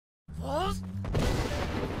Oh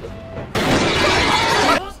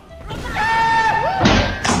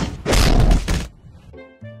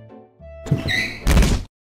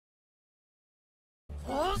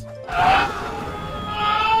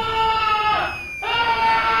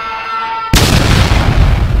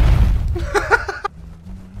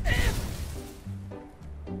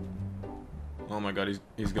my god,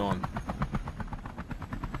 he's gone.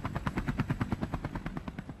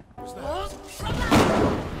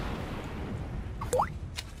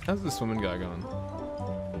 How's the swimming guy going?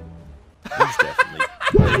 He's definitely.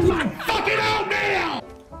 Fucking out now!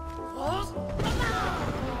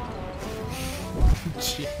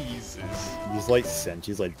 Jesus. He's like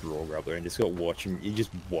Senchi's like draw grappler and just got watching. You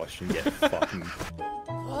just watch him get fucking.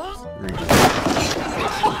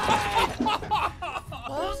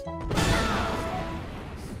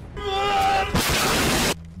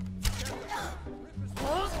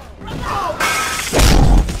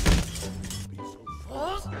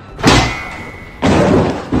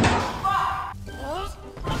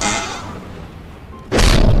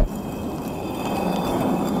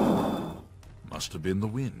 Must have been the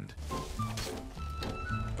wind.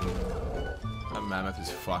 That mammoth is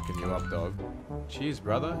fucking you up, dog. Cheers,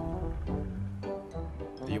 brother.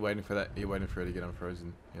 Are you waiting for that? Are you waiting for her to get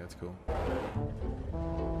unfrozen? Yeah, that's cool.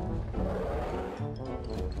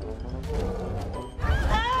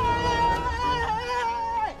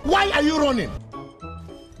 Why are you running?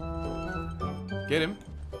 Get him.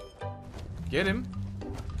 Get him.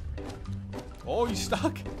 Oh, you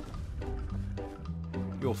stuck.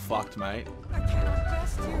 You're fucked, mate.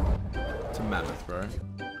 It's a mammoth, bro.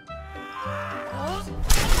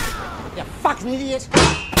 You fucking idiot!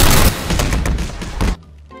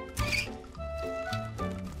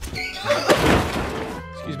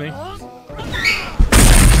 Excuse me.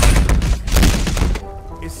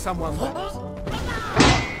 Is someone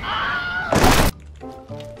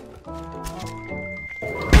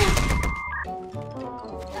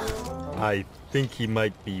I think he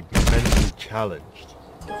might be mentally challenged.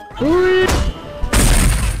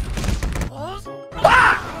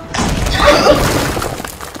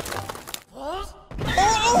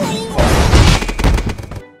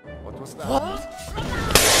 What was that?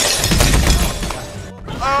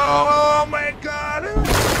 Oh my god!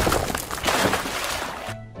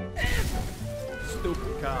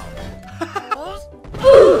 Stupid cow.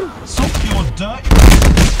 Suck your dirt!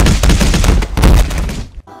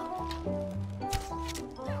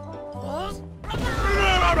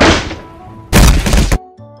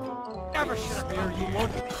 Never should have heard you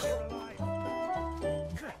one.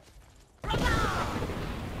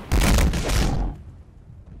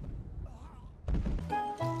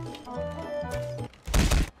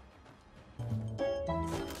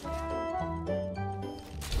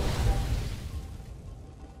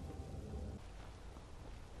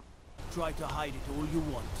 Try to hide it all you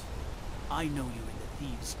want. I know you're in the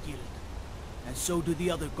Thieves' Guild, and so do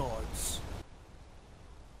the other guards.